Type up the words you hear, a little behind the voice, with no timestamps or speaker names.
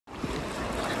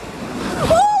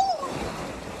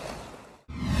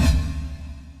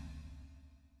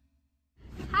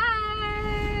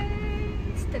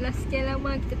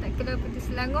lama kita tak keluar pergi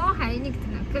Selangor. Hari ni kita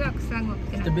nak keluar ke Selangor.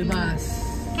 Kita bebas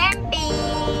camping.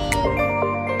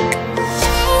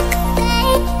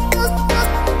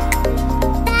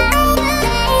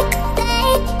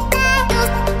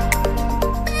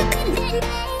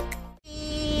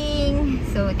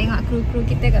 So tengok kru-kru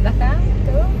kita kat belakang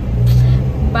tu.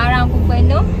 Barang pun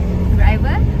penuh.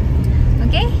 Driver.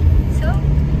 Okay, so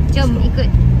jom ikut.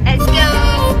 Let's go.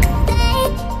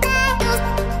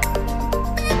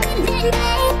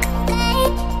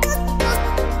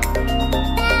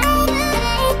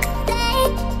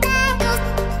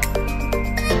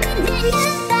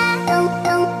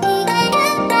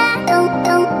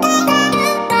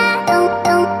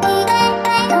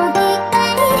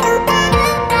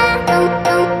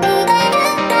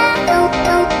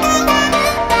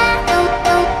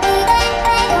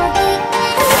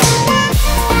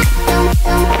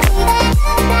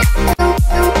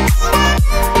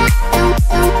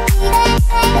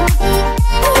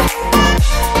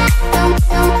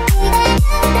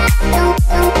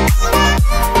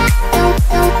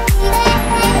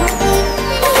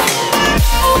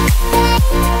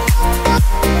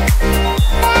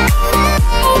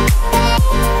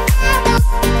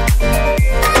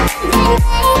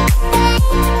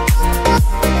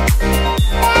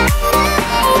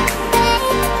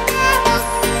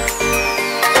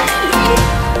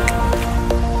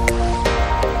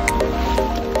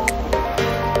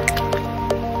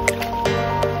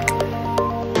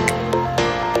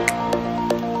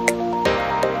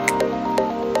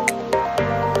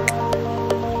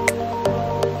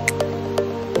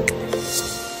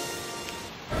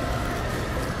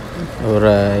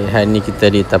 Alright, hari ni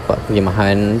kita di tapak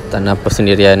perkhemahan tanah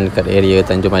persendirian kat area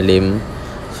Tg Malim.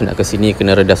 So nak ke sini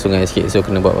kena redah sungai sikit, so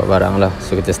kena bawa barang lah.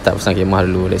 So kita start pasang khemah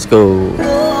dulu. Let's go.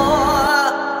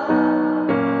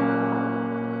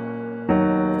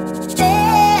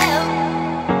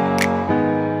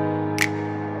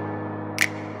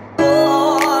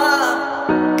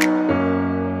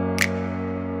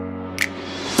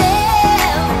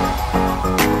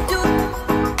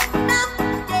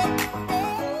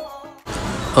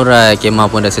 Alright, kemah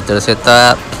pun dah set up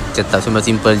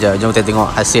simple je. Jom kita tengok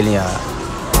hasilnya.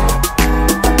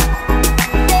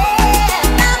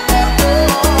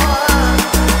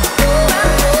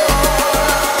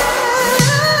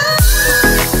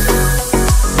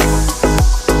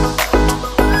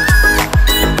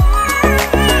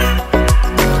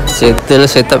 Settle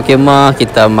setup kemah,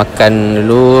 kita makan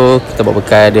dulu. Kita bawa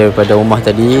bekal daripada rumah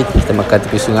tadi. Kita makan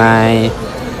tepi sungai.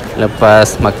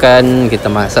 Lepas makan,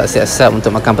 kita masak siap-siap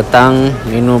untuk makan petang.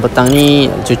 Menu petang ni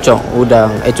cucuk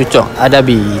udang, cucuk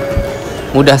adabi.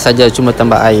 Mudah saja, cuma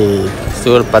tambah air.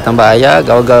 So lepas tambah air,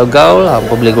 gaul-gaul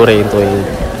apa boleh goreng tu.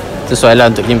 Sesuai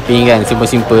lah untuk camping kan,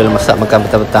 simple-simple masak makan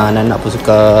petang-petang. Anak-anak pun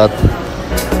suka.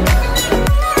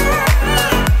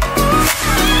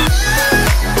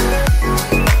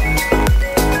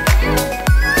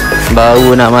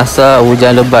 Baru nak masak,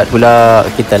 hujan lebat pula.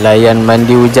 Kita layan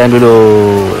mandi hujan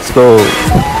dulu. Let's go.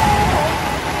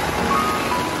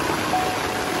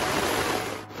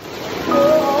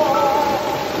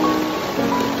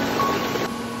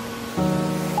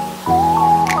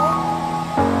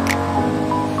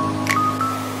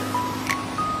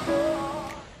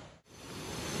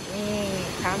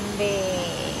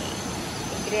 Kambing.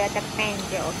 Dia ada pen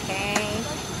je, okay?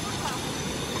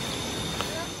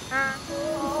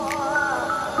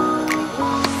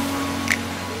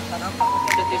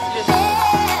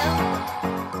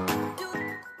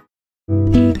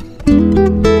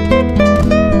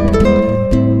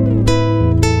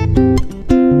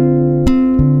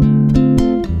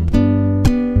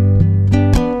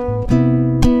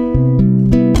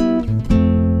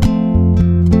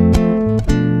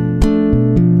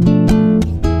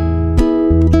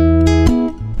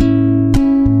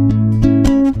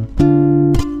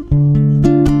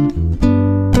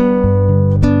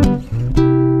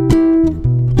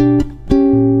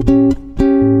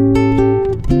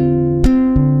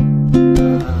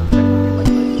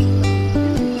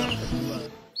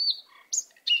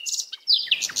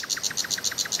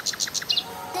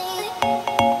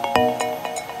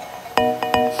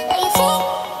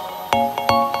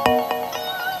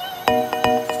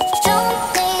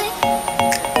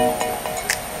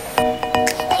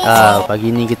 Pagi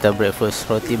ni kita breakfast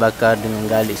roti bakar dengan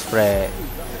garlic spread.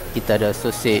 Kita ada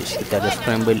sausage, kita ada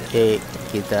scrambled egg,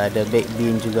 kita ada baked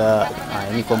bean juga.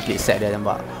 Ini complete set dia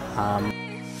nampak.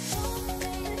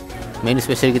 Menu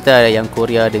special kita ada yang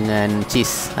Korea dengan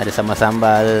cheese, ada sama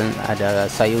sambal, ada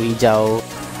sayur hijau.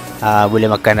 Boleh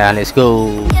makan dah, let's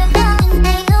go.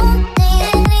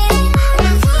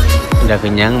 dah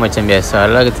kenyang macam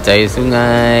biasalah, kita cari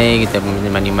sungai, kita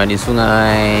mandi-mandi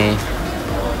sungai.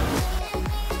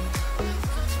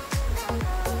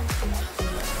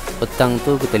 Petang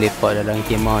tu kita lepak dalam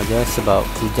kemah je sebab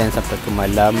hujan sampai ke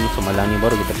malam. So malam ni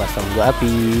baru kita pasang buat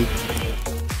api.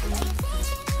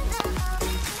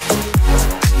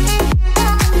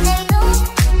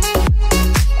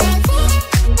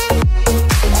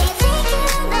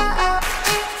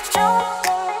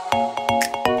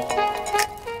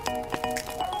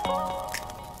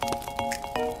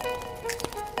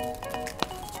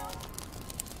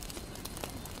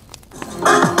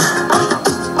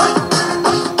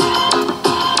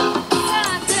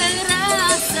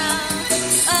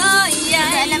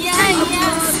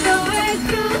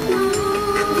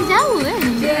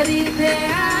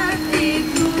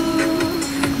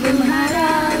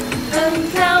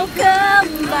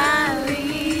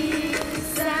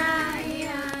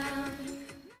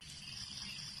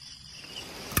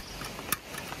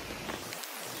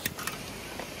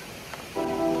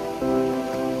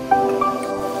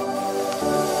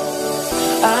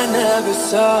 I never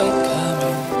saw it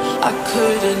coming, I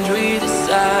couldn't read the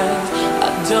signs. I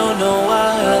don't know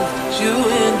why I let you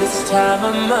in this time,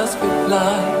 I must be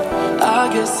blind.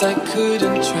 I guess I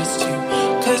couldn't trust you,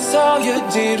 cause all you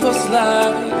did was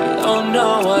lie. Oh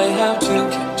no, I have to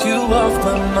get you off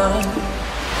my mind.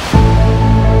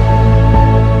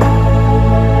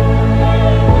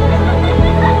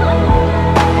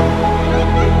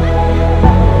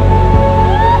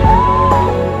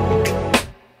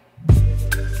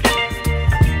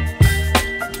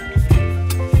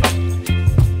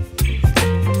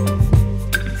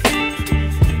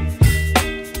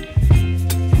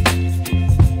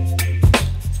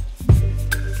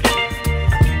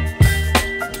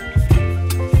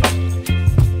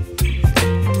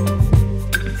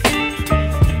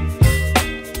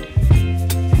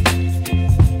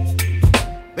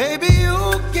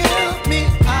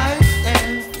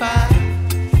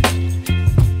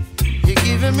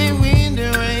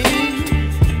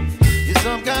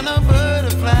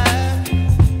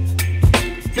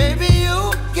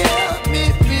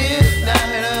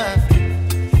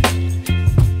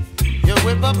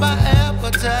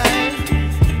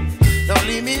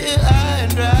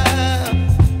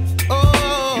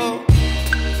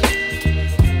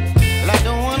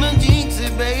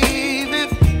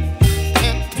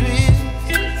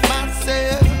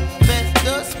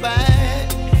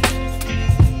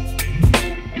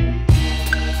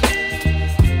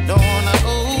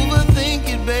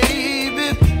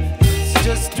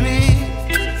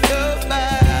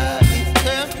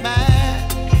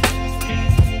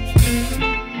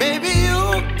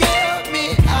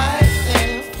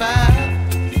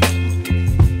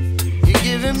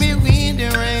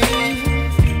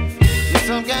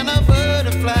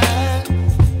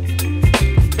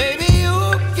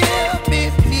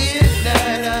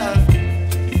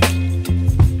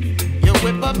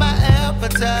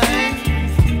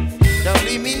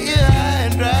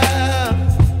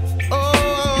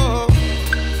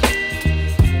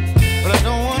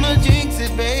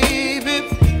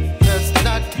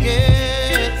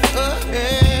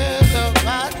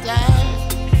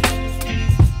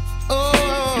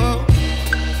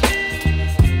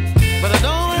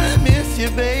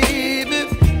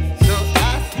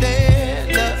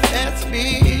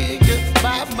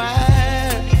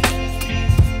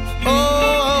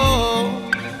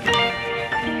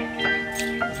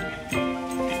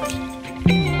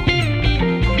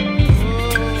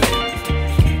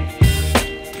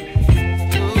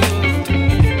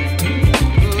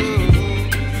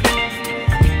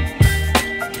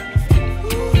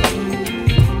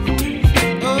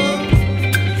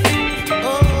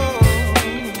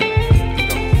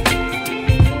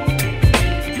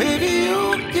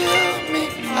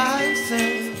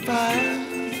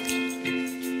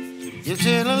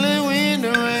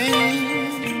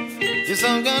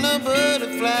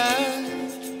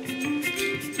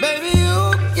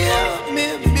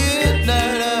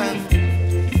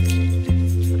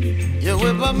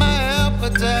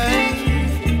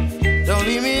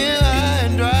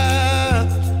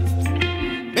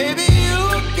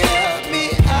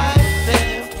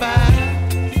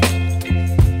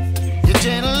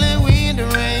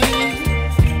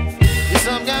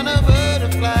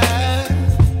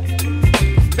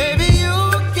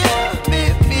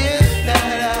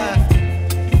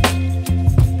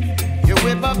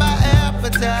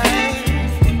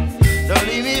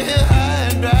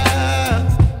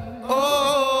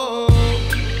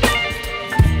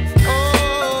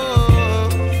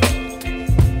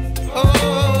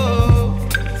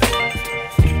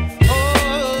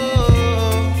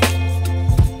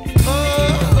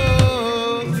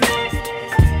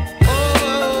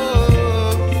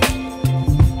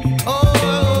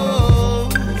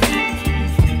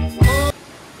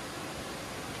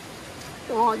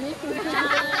 rumah je.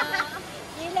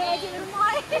 Gila, cik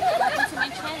rumah. Welcome to my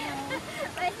channel.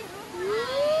 Cik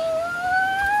rumah.